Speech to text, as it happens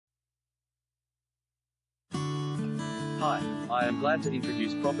Hi, I am glad to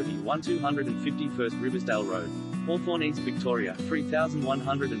introduce property 1251 Riversdale Road, Hawthorn, East Victoria,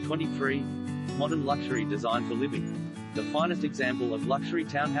 3123. Modern luxury design for living. The finest example of luxury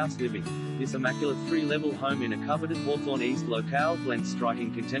townhouse living. This immaculate three-level home in a coveted Hawthorn East locale blends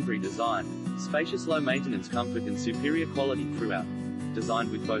striking contemporary design, spacious low-maintenance comfort and superior quality throughout.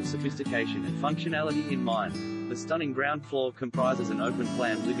 Designed with both sophistication and functionality in mind, the stunning ground floor comprises an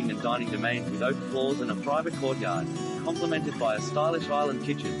open-plan living and dining domain with oak floors and a private courtyard, complemented by a stylish island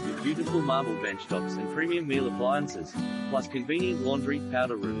kitchen with beautiful marble bench tops and premium meal appliances, plus convenient laundry,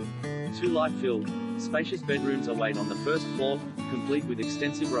 powder room. 2 light-filled, spacious bedrooms await on the first floor, complete with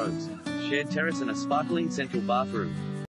extensive robes, shared terrace and a sparkling central bathroom.